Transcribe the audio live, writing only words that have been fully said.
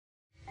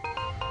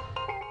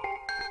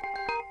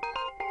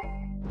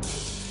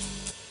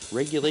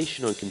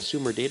Regulation on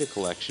consumer data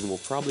collection will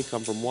probably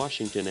come from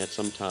Washington at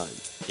some time.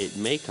 It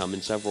may come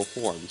in several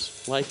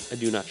forms, like a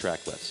do not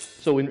track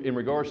list. So in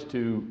regards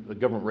to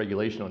government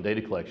regulation on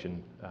data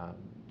collection,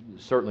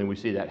 certainly we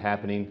see that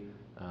happening.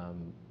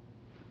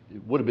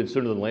 It would have been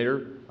sooner than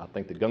later. I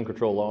think the gun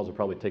control laws have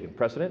probably taken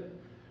precedent.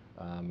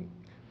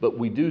 But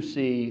we do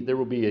see there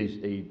will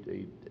be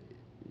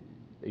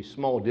a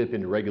small dip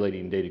into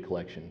regulating data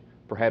collection,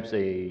 perhaps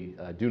a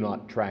do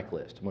not track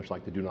list, much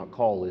like the do not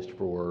call list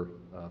for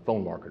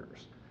phone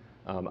marketers.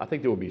 I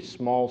think there will be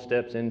small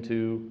steps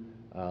into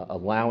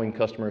allowing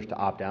customers to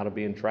opt out of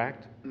being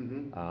tracked,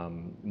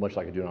 much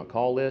like a do not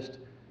call list.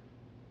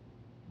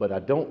 But I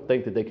don't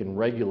think that they can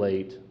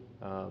regulate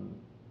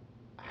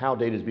how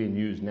data is being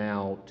used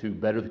now to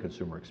better the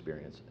consumer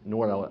experience,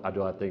 nor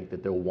do I think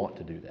that they'll want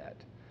to do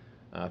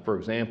that. For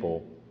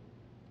example,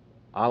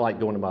 I like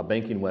going to my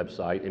banking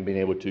website and being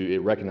able to, it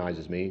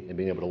recognizes me and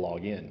being able to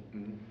log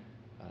in.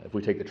 If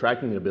we take the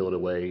tracking ability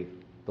away,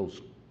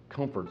 those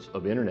comforts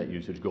of internet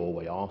usage go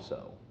away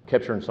also.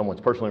 Capturing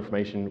someone's personal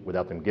information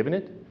without them giving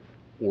it,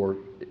 or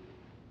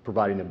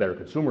providing a better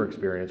consumer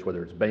experience,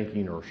 whether it's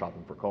banking or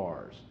shopping for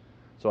cars.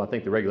 So I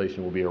think the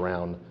regulation will be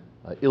around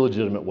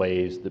illegitimate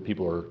ways that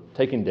people are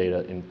taking data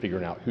and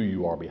figuring out who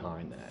you are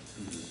behind that.